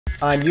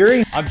I'm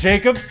Yuri. I'm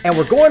Jacob. And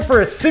we're going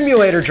for a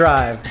simulator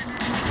drive.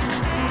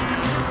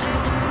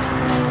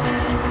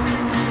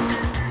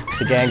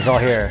 The gang's all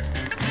here.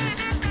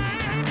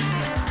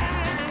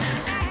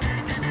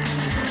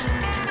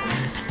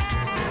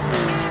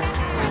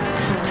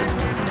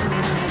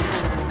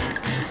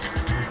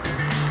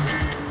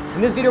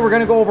 In this video, we're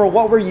gonna go over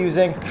what we're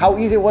using, how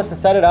easy it was to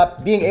set it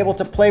up, being able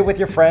to play with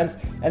your friends,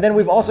 and then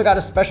we've also got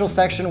a special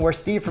section where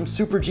Steve from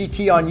Super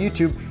GT on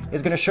YouTube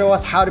is gonna show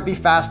us how to be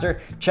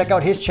faster. Check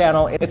out his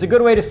channel. It's a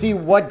good way to see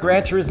what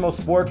Gran Turismo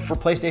Sport for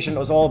PlayStation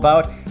was all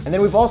about. And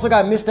then we've also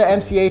got Mr.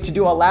 MCA to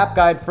do a lap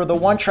guide for the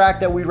one track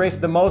that we race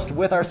the most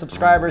with our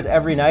subscribers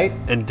every night.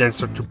 And then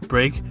start to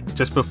brake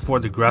just before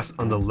the grass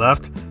on the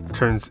left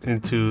turns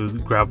into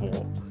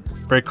gravel.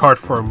 Brake hard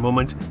for a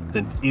moment,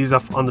 then ease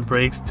off on the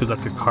brakes to let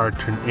the car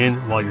turn in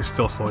while you're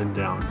still slowing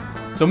down.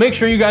 So make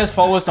sure you guys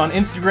follow us on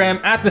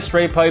Instagram at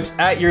TheStraightPipes,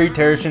 at Yuri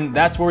Tereshin.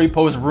 That's where we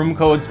post room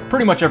codes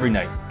pretty much every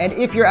night. And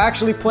if you're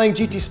actually playing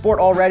GT Sport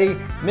already,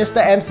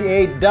 Mr.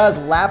 MCA does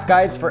lap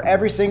guides for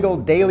every single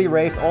daily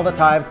race all the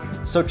time.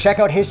 So check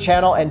out his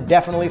channel and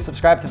definitely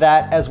subscribe to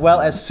that, as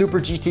well as Super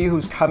GT,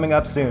 who's coming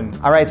up soon.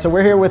 All right, so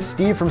we're here with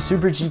Steve from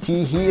Super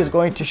GT. He is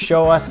going to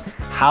show us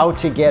how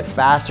to get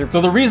faster. So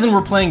the reason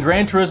we're playing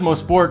Gran Turismo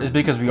Sport is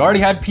because we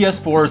already had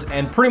PS4s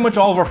and pretty much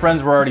all of our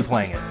friends were already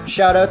playing it.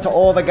 Shout out to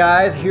all the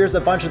guys. Here's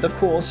a bunch of the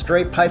cool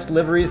Straight Pipes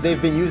liveries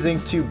they've been using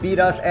to beat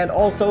us and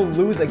also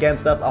lose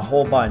against us a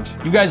whole bunch.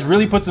 You guys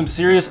really put some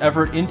serious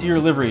effort into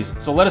your liveries,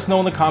 so let us know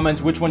in the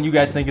comments which one you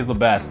guys think is the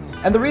best.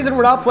 And the reason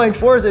we're not playing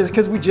Forza is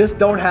because we just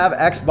don't have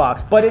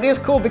Xbox, but it is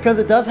cool because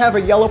it does have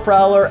a yellow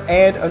Prowler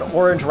and an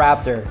orange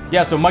Raptor.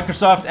 Yeah, so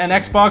Microsoft and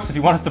Xbox, if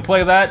you want us to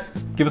play that,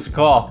 give us a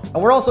call.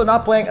 And we're also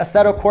not playing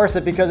Assetto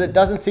Corsa because it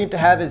doesn't seem to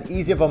have as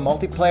easy of a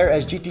multiplayer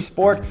as GT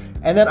Sport.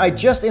 And then I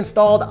just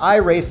installed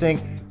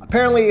iRacing.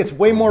 Apparently it's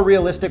way more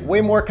realistic,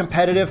 way more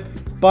competitive,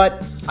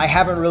 but I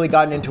haven't really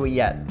gotten into it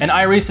yet. And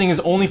iRacing is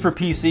only for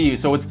PC,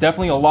 so it's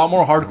definitely a lot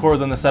more hardcore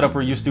than the setup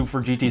we're used to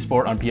for GT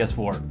Sport on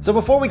PS4. So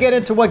before we get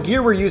into what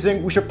gear we're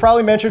using, we should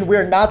probably mention we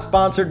are not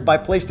sponsored by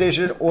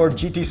PlayStation or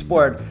GT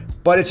Sport,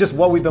 but it's just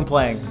what we've been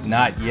playing.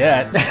 Not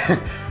yet.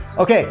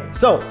 Okay,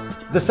 so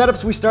the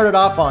setups we started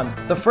off on.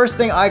 The first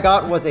thing I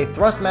got was a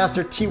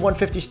Thrustmaster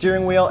T150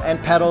 steering wheel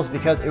and pedals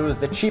because it was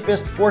the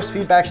cheapest force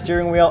feedback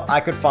steering wheel I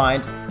could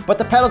find. But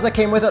the pedals that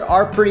came with it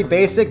are pretty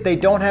basic. They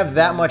don't have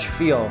that much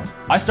feel.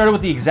 I started with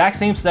the exact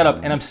same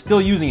setup and I'm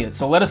still using it,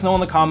 so let us know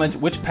in the comments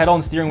which pedal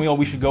and steering wheel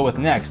we should go with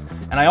next.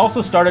 And I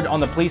also started on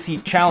the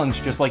Playseat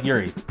Challenge just like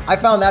Yuri. I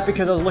found that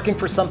because I was looking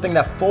for something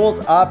that folds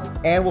up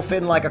and will fit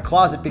in like a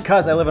closet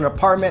because I live in an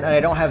apartment and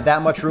I don't have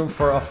that much room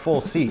for a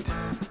full seat.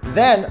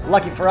 Then,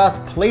 lucky for us,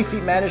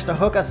 Playseat managed to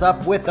hook us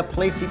up with the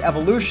Playseat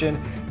Evolution,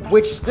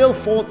 which still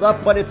folds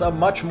up, but it's a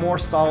much more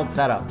solid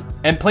setup.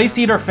 And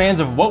Playseat are fans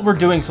of what we're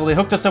doing, so they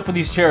hooked us up with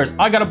these chairs.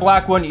 I got a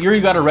black one,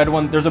 Yuri got a red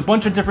one. There's a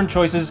bunch of different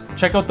choices.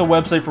 Check out the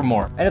website for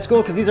more. And it's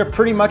cool because these are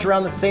pretty much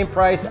around the same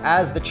price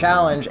as the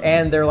Challenge,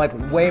 and they're like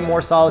way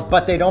more solid,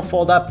 but they don't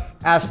fold up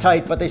as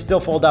tight, but they still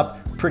fold up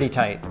pretty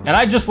tight. And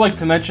I'd just like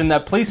to mention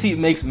that Playseat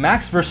makes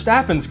Max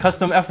Verstappen's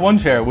custom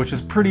F1 chair, which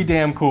is pretty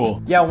damn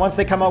cool. Yeah, once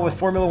they come out with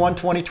Formula 1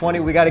 2020,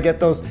 we got to get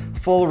those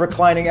full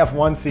reclining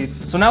F1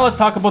 seats. So now let's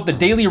talk about the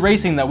daily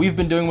racing that we've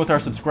been doing with our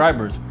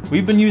subscribers.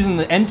 We've been using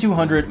the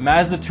N200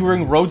 Mazda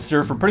Touring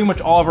Roadster for pretty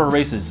much all of our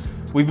races.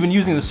 We've been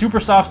using the super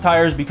soft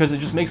tires because it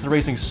just makes the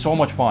racing so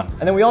much fun.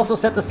 And then we also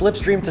set the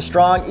slipstream to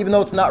strong. Even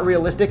though it's not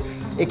realistic,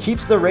 it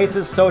keeps the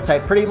races so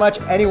tight. Pretty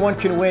much anyone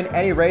can win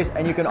any race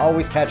and you can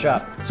always catch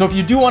up. So if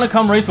you do want to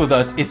come race with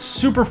us, it's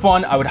super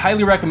fun. I would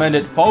highly recommend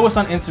it. Follow us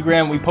on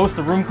Instagram. We post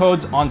the room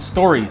codes on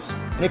stories.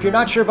 And if you're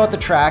not sure about the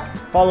track,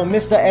 follow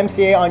Mr.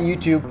 MCA on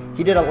YouTube.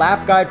 He did a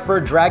lap guide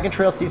for Dragon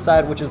Trail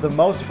Seaside, which is the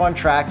most fun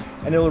track,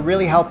 and it'll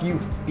really help you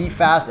be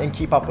fast and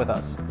keep up with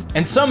us.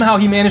 And somehow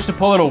he managed to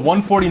pull out a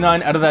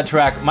 149 out of that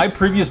track. My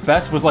previous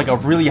best was like a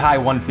really high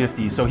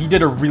 150, so he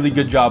did a really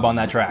good job on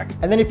that track.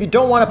 And then if you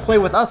don't want to play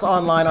with us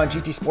online on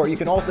GT Sport, you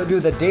can also do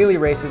the daily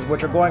races,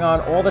 which are going on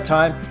all the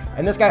time.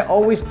 And this guy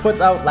always puts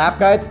out lap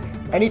guides.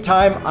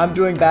 Anytime I'm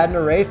doing bad in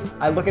a race,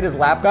 I look at his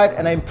lap guide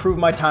and I improve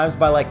my times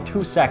by like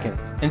 2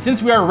 seconds. And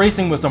since we are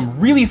racing with some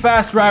really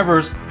fast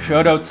drivers,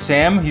 shout out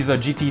Sam, he's a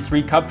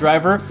GT3 Cup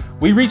driver,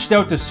 we reached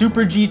out to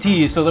Super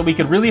GT so that we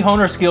could really hone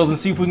our skills and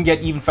see if we can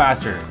get even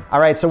faster. All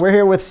right, so we're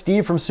here with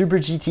Steve from Super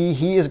GT.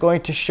 He is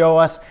going to show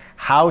us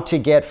how to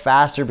get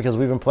faster because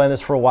we've been playing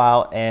this for a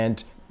while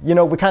and you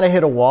know, we kind of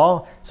hit a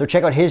wall. So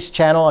check out his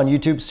channel on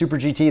YouTube, Super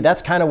GT.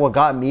 That's kind of what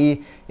got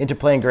me into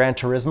playing Gran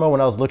Turismo when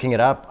I was looking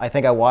it up. I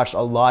think I watched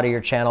a lot of your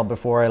channel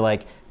before I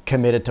like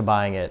committed to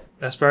buying it.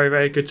 That's very,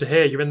 very good to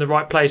hear. You're in the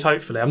right place,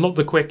 hopefully. I'm not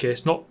the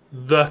quickest, not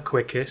the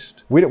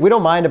quickest. We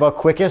don't mind about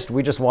quickest.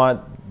 We just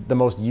want the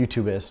most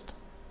YouTubeist.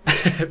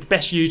 The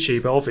best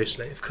YouTuber,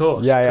 obviously, of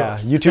course. Yeah, of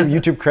course.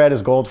 YouTube cred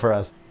is gold for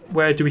us.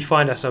 Where do we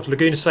find ourselves?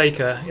 Laguna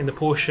Seca in the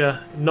Porsche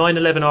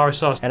 911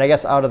 RSR. And I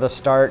guess out of the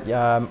start,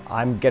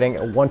 I'm getting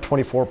a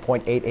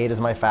 124.88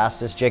 as my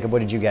fastest. Jacob, what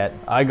did you get?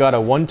 I got a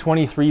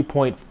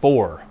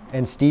 123.4.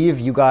 And Steve,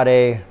 you got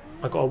a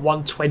I got a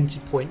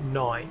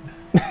 120.9.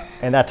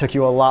 And that took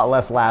you a lot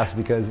less laps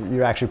because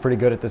you're actually pretty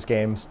good at this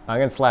game. I'm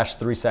gonna slash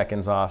 3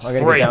 seconds off. I'm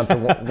gonna get down to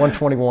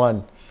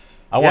 121.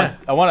 I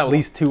want at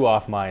least 2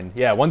 off mine.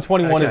 Yeah,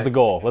 121 is the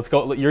goal. Let's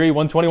go, Yuri.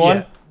 121.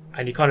 Yeah.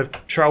 And you kind of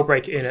trail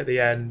brake it in at the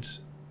end,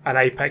 and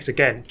apex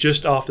again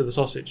just after the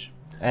sausage.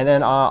 And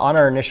then on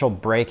our initial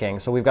braking,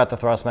 so we've got the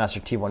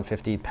Thrustmaster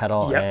T150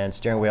 pedal and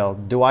steering wheel.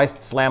 Do I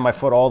slam my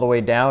foot all the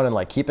way down and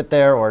like keep it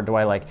there, or do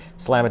I like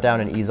slam it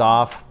down and ease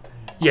off?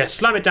 Yeah,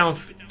 slam it down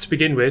to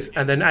begin with,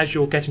 and then as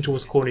you're getting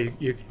towards the corner,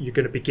 you're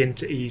going to begin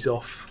to ease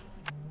off.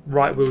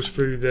 Right wheels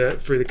through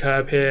the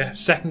curb here.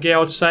 Second gear, I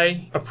would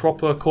say, a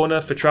proper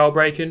corner for trail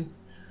braking.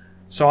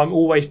 So I'm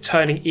always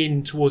turning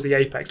in towards the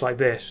apex like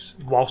this,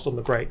 whilst on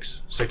the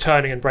brakes. So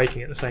turning and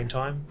braking at the same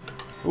time.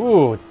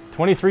 Ooh,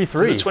 23.3. So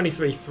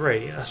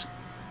 23.3.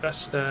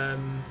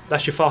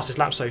 That's your fastest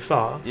lap so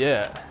far.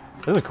 Yeah,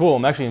 this is cool.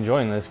 I'm actually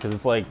enjoying this because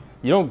it's like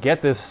you don't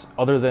get this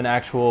other than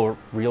actual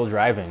real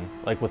driving,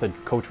 like with a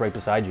coach right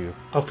beside you.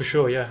 Oh, for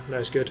sure, yeah. No,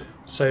 it's good.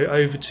 So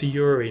over to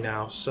Yuri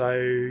now. So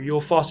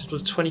your fastest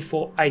was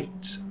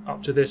 24.8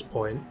 up to this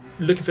point.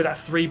 Looking for that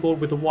 3 board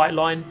with the white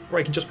line,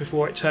 braking just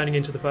before it, turning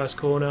into the first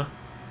corner.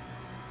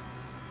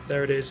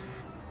 There it is.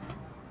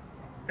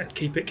 And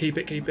keep it, keep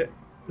it, keep it.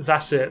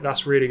 That's it.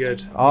 That's really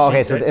good. Oh,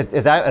 okay. So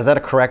is that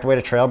a correct way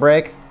to trail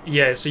brake?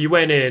 Yeah. So you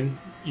went in,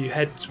 you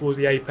head towards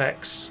the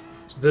apex.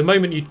 So the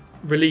moment you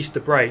release the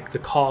brake, the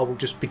car will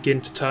just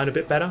begin to turn a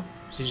bit better.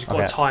 So you just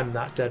got to time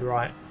that dead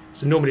right.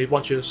 So normally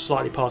once you're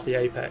slightly past the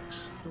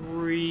apex,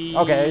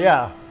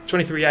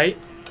 23.8,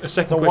 a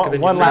second quicker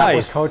than one lap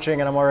with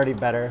coaching, and I'm already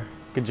better.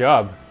 Good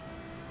job.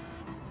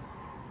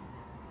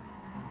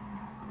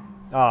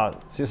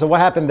 So what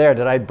happened there?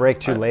 Did I brake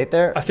too late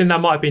there? I think that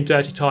might have been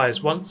dirty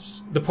tyres.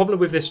 Once the problem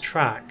with this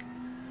track,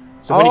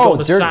 so when you got on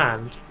the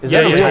sand,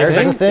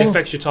 it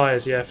affects your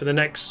tyres. Yeah, for the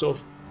next sort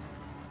of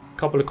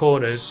couple of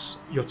corners,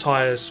 your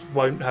tyres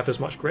won't have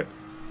as much grip.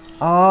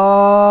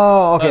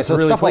 Oh, okay. That's So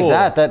really stuff cool.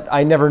 like that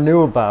I never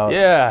knew about.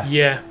 Yeah.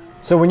 Yeah.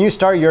 So when you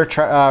start your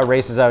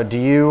races out, do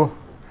you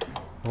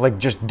like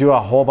just do a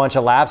whole bunch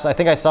of laps? I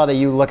think I saw that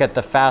you look at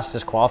the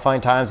fastest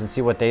qualifying times and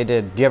see what they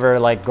did. Do you ever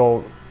like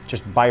go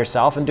just by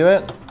yourself and do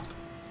it?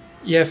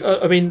 Yeah,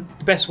 I mean,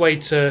 the best way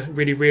to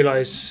really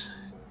realise,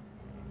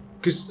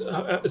 because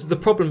the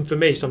problem for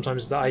me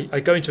sometimes is that I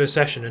go into a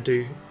session and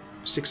do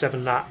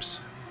 6-7 laps.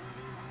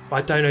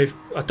 But I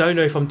don't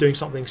know if I'm doing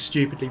something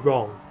stupidly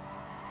wrong.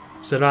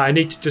 So now I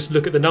need to just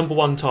look at the number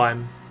one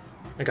time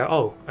and go,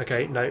 oh,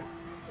 okay, no,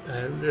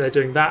 they're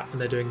doing that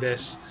and they're doing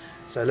this.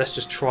 So let's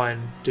just try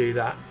and do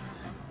that.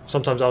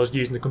 Sometimes I was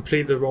using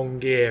completely the wrong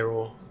gear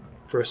or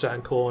for a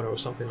certain corner or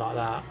something like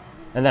that.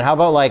 And then how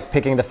about like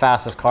picking the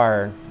fastest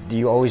car? Do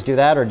you always do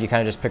that, or do you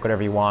kind of just pick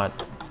whatever you want?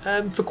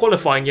 For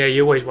qualifying, yeah,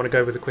 you always want to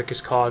go with the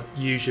quickest car,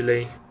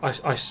 usually.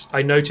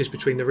 I notice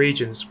between the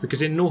regions,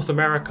 because in North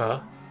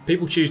America,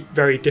 people choose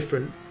very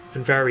different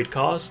and varied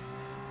cars.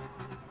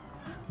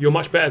 You're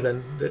much better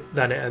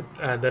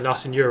than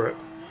us in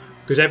Europe,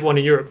 because everyone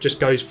in Europe just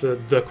goes for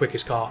the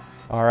quickest car.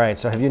 All right,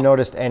 so have you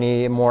noticed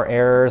any more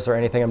errors or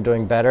anything I'm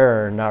doing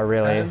better, or not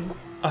really?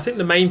 I think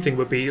the main thing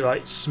would be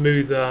like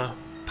smoother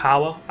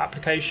power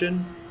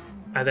application,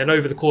 and then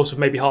over the course of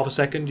maybe half a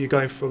second you're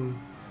going from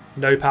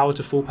no power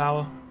to full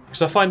power,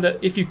 because I find that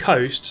if you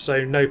coast,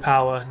 so no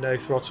power, no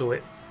throttle,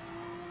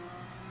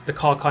 the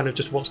car kind of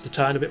just wants to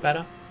turn a bit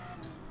better.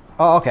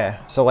 Oh, okay.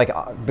 So like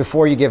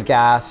before you give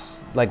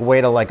gas, like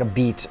wait till like a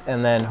beat,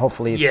 and then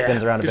hopefully it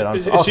spins around a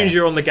bit. As soon as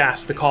you're on the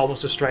gas, the car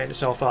wants to straighten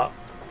itself up.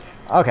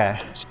 Okay.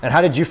 And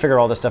how did you figure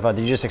all this stuff out?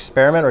 Did you just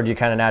experiment, or do you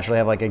kind of naturally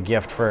have like a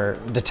gift for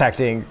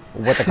detecting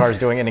what the car's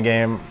doing in a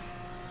game?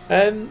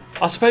 I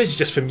suppose it's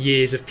just from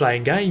years of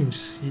playing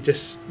games. You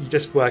just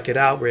work it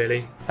out,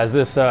 really. Has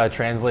this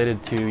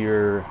translated to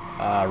your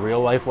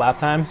real life lap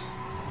times?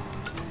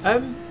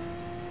 I'd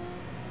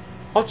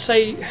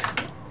say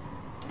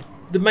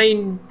the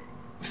main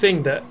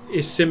thing that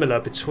is similar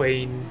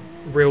between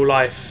real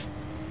life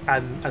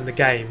and the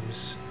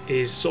games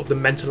is sort of the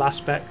mental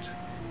aspect.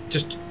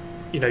 Just,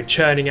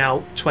 churning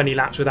out 20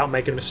 laps without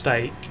making a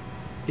mistake.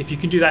 If you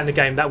can do that in the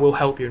game, that will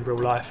help you in real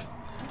life.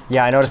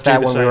 Yeah, I noticed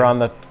that when we were on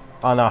the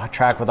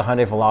track with the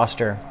Hyundai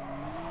Veloster.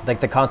 Like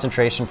the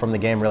concentration from the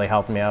game really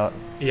helped me out.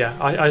 Yeah,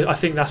 I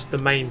think that's the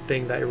main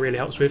thing that it really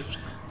helps with.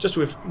 Just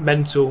with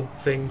mental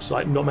things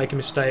like not making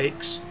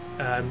mistakes,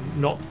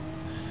 not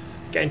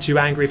getting too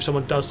angry if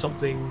someone does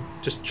something,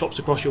 just chops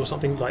across you or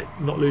something, like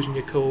not losing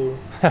your cool,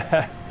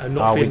 and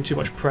not feeling too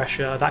much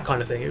pressure, that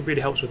kind of thing. It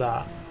really helps with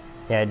that.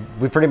 Yeah,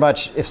 we pretty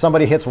much, if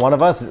somebody hits one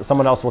of us,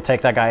 someone else will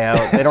take that guy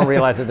out. They don't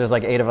realize that there's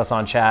like 8 of us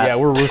on chat. Yeah,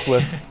 we're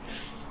ruthless.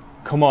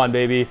 Come on,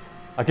 baby.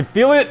 I can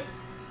feel it.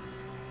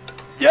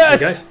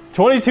 Yes!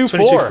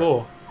 22.4.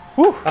 22.4.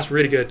 Whew. That's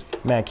really good.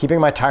 Man,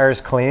 keeping my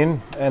tires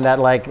clean and that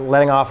like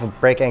letting off of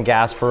brake and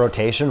gas for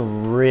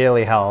rotation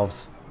really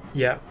helps.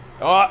 Yeah.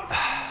 Oh,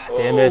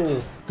 damn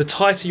it. The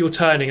tighter you're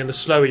turning and the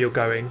slower you're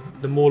going,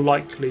 the more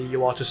likely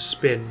you are to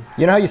spin.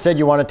 You know how you said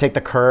you want to take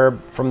the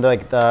curb from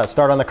the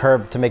start on the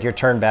curb to make your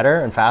turn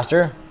better and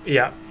faster?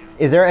 Yeah.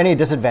 Is there any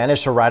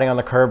disadvantage to riding on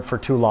the curb for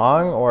too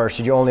long, or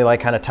should you only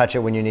like kind of touch it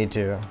when you need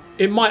to?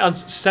 It might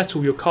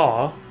unsettle your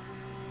car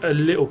a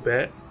little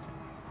bit.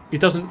 It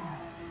doesn't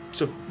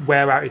sort of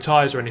wear out your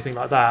tyres or anything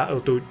like that,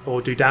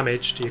 or do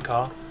damage to your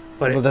car.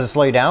 But Well, does it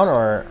slow you down,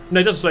 or?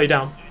 No, it doesn't slow you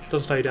down. It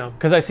doesn't slow you down.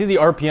 Because I see the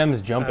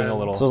RPMs jumping a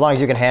little. So as long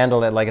as you can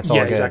handle it, like it's all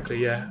Yeah, good.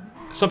 exactly. Yeah,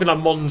 something like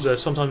Monza.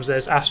 Sometimes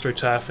there's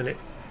AstroTurf, and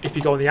if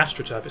you go on the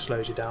AstroTurf, it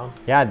slows you down.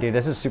 Yeah, dude,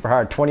 this is super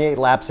hard. 28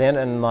 laps in,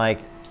 and like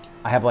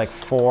I have like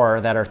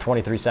 4 that are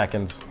 23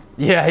 seconds.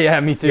 Yeah,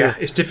 me too. Yeah,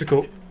 it's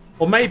difficult.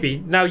 Or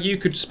maybe now you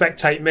could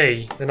spectate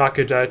me, and I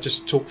could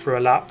just talk through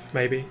a lap.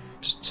 Maybe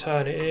just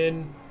turn it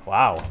in.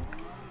 Wow.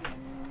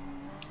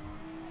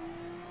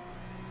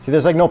 See,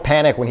 there's like no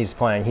panic when he's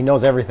playing. He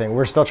knows everything.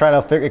 We're still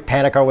trying to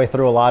panic our way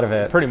through a lot of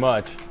it. Pretty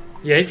much.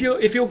 Yeah, if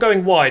you're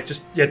going wide,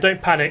 just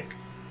don't panic.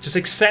 Just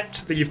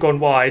accept that you've gone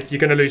wide. You're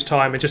going to lose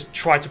time, and just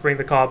try to bring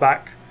the car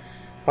back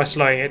by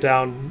slowing it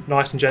down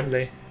nice and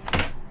gently.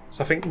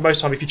 So I think most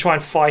of the time, if you try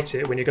and fight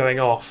it when you're going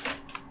off,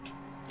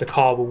 the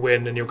car will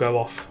win and you'll go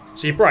off.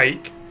 So you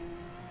brake,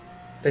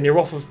 then you're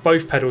off of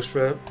both pedals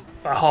for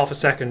about half a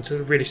second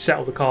to really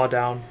settle the car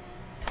down.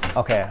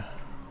 Okay.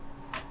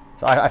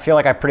 So I feel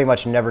like I pretty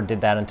much never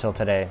did that until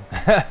today.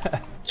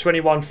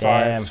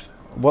 21.5.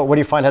 What do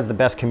you find has the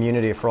best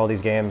community for all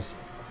these games?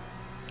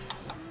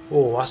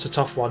 Oh, that's a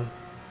tough one.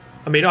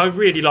 I mean, I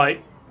really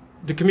like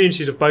the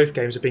communities of both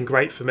games have been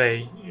great for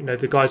me. You know,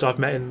 the guys I've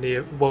met in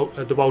the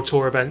World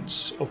Tour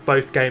events of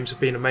both games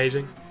have been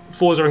amazing.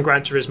 Forza and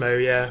Gran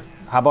Turismo, yeah.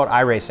 How about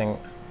iRacing?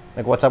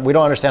 Like, what's up? We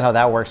don't understand how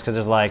that works because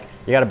there's like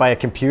you got to buy a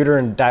computer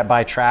and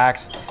buy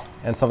tracks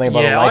and something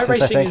about a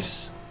license. I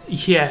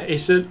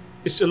think.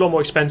 It's a lot more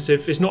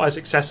expensive. It's not as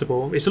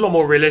accessible. It's a lot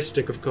more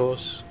realistic, of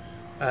course.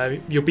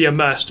 You'll be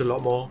immersed a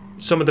lot more.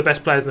 Some of the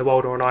best players in the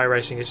world are on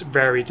iRacing. It's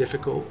very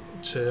difficult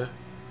to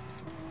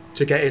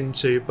get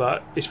into,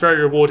 but it's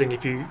very rewarding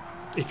if you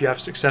have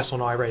success on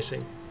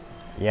iRacing.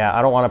 Yeah,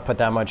 I don't want to put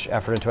that much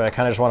effort into it. I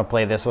kind of just want to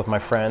play this with my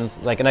friends,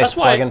 like a nice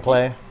plug and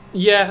play.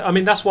 Yeah, I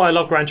mean that's why I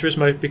love Gran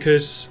Turismo,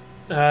 because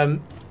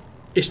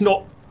it's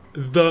not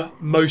the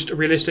most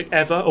realistic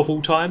ever of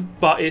all time,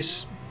 but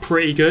it's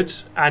pretty good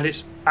and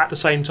it's at the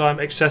same time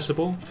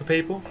accessible for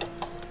people.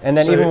 And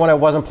then even when I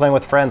wasn't playing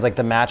with friends, like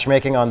the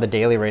matchmaking on the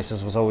daily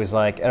races was always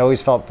like, I always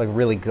felt like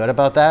really good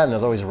about that, and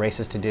there's always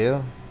races to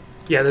do.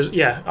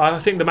 Yeah, I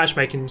think the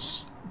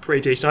matchmaking's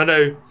pretty decent. I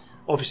know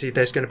obviously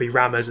there's going to be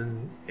rammers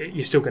and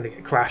you're still going to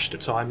get crashed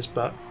at times,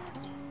 but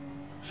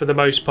for the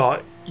most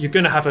part you're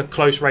going to have a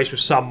close race with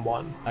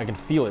someone. I can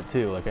feel it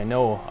too. Like I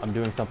know I'm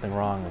doing something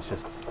wrong. It's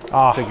just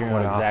figuring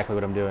out exactly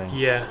what I'm doing.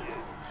 Yeah,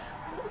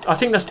 I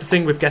think that's the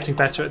thing with getting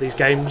better at these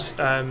games.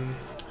 You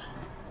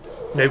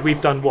know,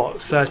 we've done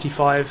what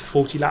 35,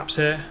 40 laps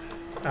here.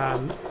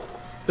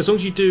 As long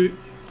as you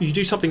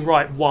do something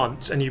right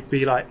once, and you'd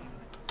be like,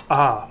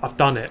 I've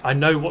done it. I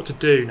know what to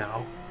do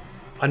now.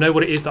 I know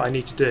what it is that I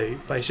need to do.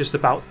 But it's just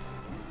about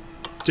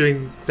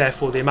doing,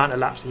 therefore, the amount of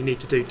laps that you need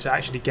to do to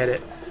actually get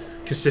it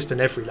consistent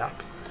every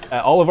lap.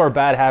 All of our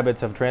bad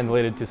habits have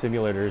translated to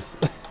simulators.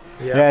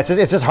 Yeah, it's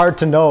just hard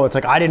to know. It's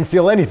like I didn't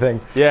feel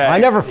anything. Yeah, I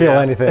never feel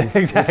anything.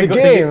 Exactly. It's a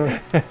game.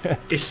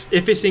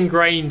 If it's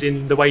ingrained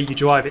in the way you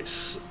drive, it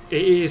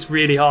is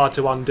really hard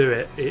to undo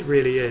it. It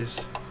really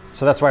is.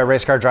 So that's why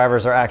race car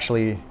drivers are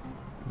actually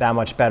that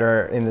much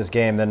better in this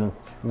game than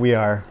we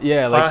are.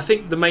 Yeah, like I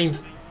think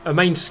a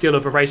main skill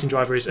of a racing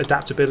driver is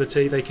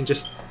adaptability. They can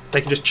just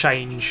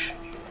change.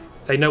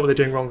 They know what they're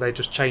doing wrong. They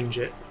just change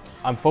it.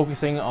 I'm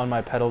focusing on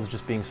my pedals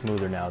just being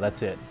smoother now.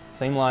 That's it.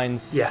 Same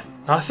lines. Yeah,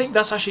 and I think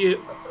that's actually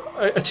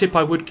a tip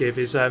I would give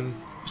is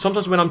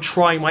sometimes when I'm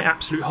trying my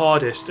absolute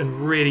hardest and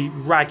really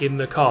ragging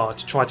the car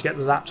to try to get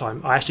the lap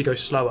time, I actually go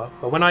slower.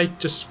 But when I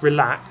just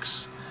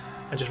relax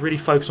and just really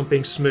focus on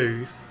being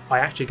smooth, I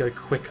actually go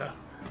quicker.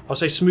 I'll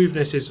say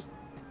smoothness is,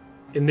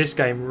 in this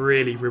game,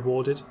 really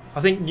rewarded.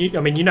 I think, you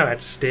know how to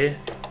steer.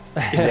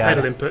 It's the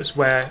pedal inputs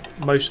where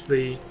most of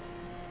the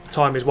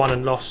time is won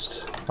and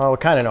lost. Well, we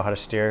kind of know how to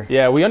steer.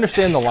 Yeah, we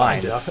understand the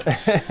lines.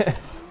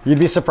 You'd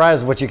be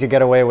surprised what you could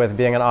get away with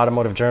being an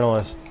automotive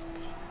journalist.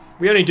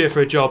 We only do it for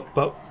a job,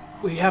 but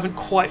we haven't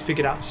quite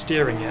figured out the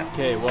steering yet.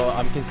 Okay, well,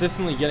 I'm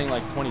consistently getting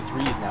like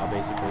 23s now,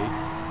 basically.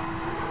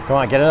 Come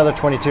on, get another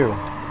 22.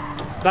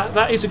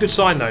 That is a good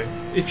sign, though.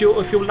 If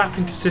you're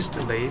lapping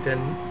consistently, then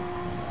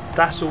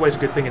that's always a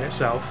good thing in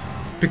itself.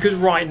 Because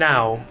right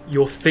now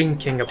you're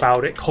thinking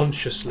about it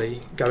consciously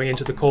going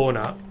into the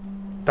corner.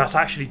 That's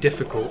actually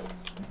difficult.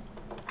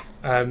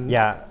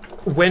 Yeah.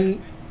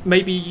 When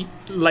maybe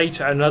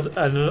later at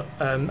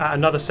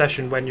another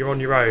session when you're on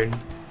your own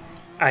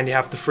and you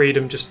have the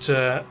freedom just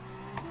to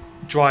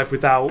drive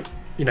without,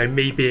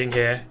 me being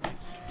here,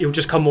 it'll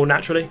just come more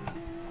naturally.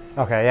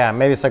 Okay, yeah,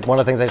 maybe it's like one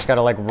of the things I just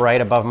gotta like right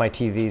above my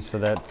TV so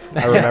that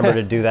I remember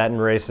to do that in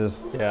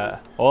races. Yeah.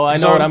 Well, I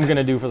know what I'm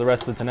gonna do for the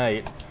rest of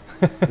tonight.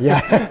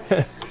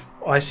 Yeah.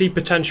 I see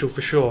potential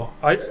for sure.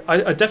 I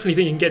definitely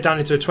think you can get down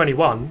into a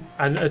 21,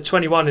 and a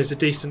 21 is a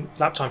decent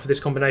lap time for this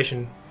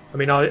combination. I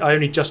mean, I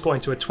only just got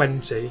into a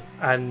 20,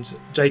 and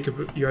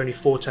Jacob, you're only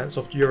 4/10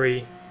 off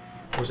Yuri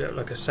was it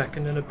like a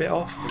second and a bit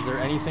off. Is there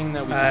anything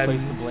that we can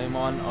place the blame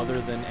on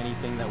other than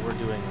anything that we're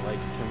doing? Like,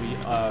 can we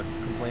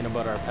complain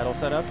about our pedal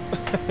setup?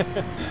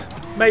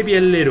 Maybe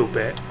a little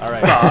bit. All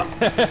right.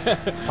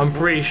 But I'm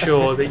pretty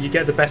sure that you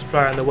get the best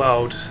player in the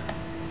world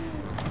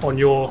on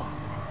your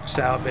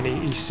setup and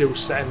he's still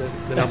setting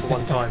the number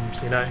one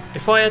times, you know.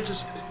 If I had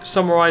to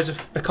summarise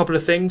a couple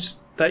of things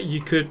that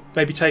you could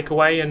maybe take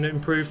away and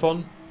improve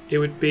on, it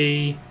would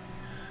be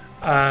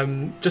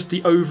just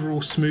the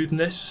overall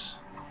smoothness.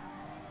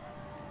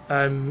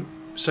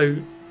 So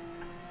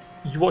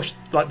you watch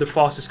like the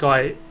fastest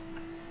guy,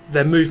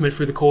 their movement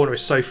through the corner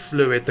is so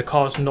fluid, the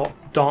car's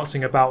not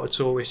dancing about at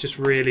all, it's just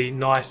really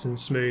nice and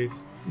smooth.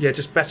 Yeah,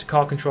 just better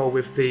car control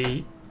with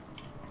the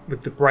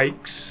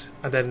brakes,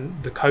 and then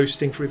the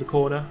coasting through the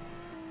corner.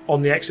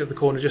 On the exit of the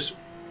corner, just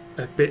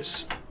a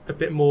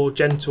bit more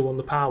gentle on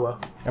the power.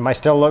 Do I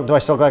still look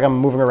like I'm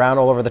moving around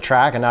all over the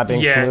track and not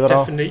being smooth at all?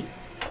 Yeah, definitely.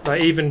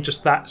 Like even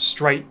just that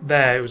straight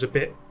there, it was a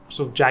bit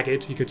sort of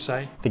jagged, you could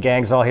say. The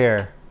gang's all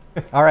here.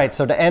 All right,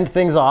 so to end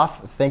things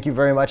off, thank you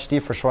very much,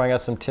 Steve, for showing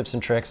us some tips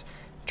and tricks,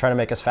 trying to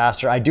make us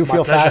faster. I do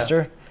feel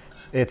faster.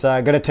 It's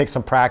going to take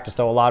some practice,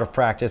 though, a lot of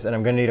practice, and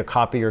I'm going to need a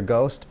copy of your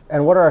Ghost.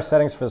 And what are our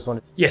settings for this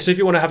one? Yeah, so if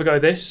you want to have a go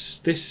at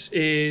this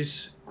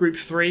is Group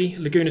 3,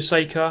 Laguna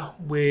Seca,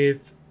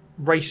 with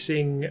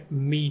racing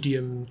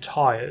medium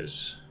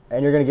tyres.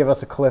 And you're going to give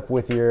us a clip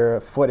with your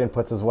foot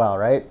inputs as well,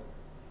 right?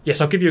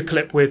 Yes, I'll give you a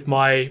clip with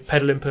my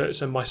pedal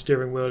inputs and my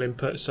steering wheel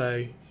input,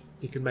 so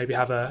you can maybe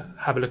have a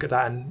look at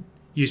that and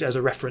use it as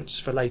a reference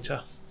for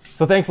later.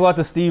 So thanks a lot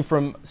to Steve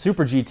from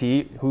Super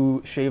GT,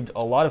 who shaved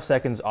a lot of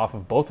seconds off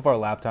of both of our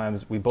lap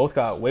times. We both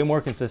got way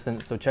more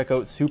consistent, so check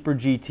out Super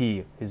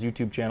GT, his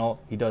YouTube channel.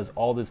 He does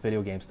all this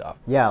video game stuff.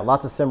 Yeah,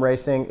 lots of sim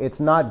racing. It's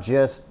not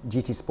just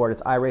GT Sport,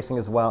 it's iRacing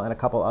as well, and a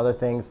couple other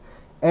things.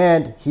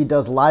 And he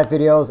does live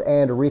videos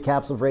and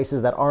recaps of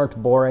races that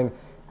aren't boring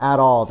at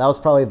all. That was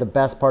probably the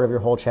best part of your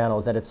whole channel,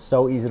 is that it's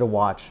so easy to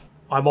watch.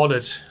 I'm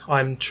honored.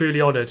 I'm truly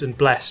honored and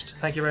blessed.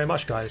 Thank you very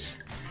much, guys.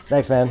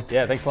 Thanks, man.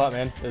 Yeah, thanks a lot,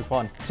 man. It was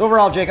fun. So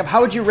overall, Jacob, how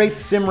would you rate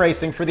sim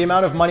racing for the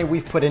amount of money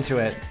we've put into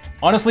it?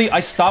 Honestly, I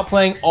stopped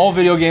playing all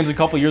video games a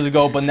couple years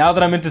ago, but now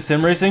that I'm into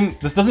sim racing,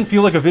 this doesn't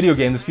feel like a video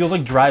game. This feels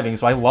like driving,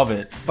 so I love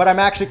it. But I'm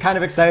actually kind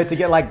of excited to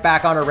get like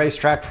back on a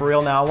racetrack for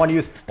real now. I want to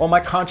use all my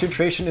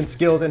concentration and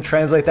skills and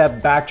translate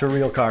that back to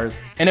real cars.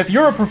 And if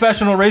you're a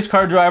professional race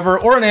car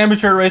driver or an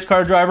amateur race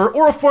car driver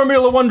or a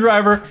Formula One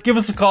driver, give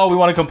us a call. We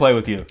want to come play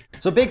with you.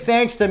 So big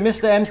thanks to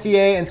Mr.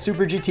 MCA and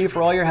Super GT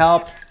for all your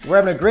help. We're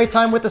having a great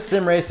time with the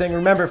sim racing.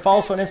 Remember, follow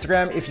us on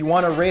Instagram if you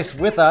want to race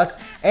with us,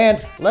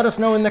 and let us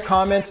know in the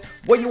comments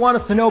what you want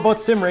us to know about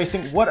sim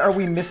racing. What are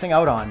we missing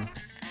out on?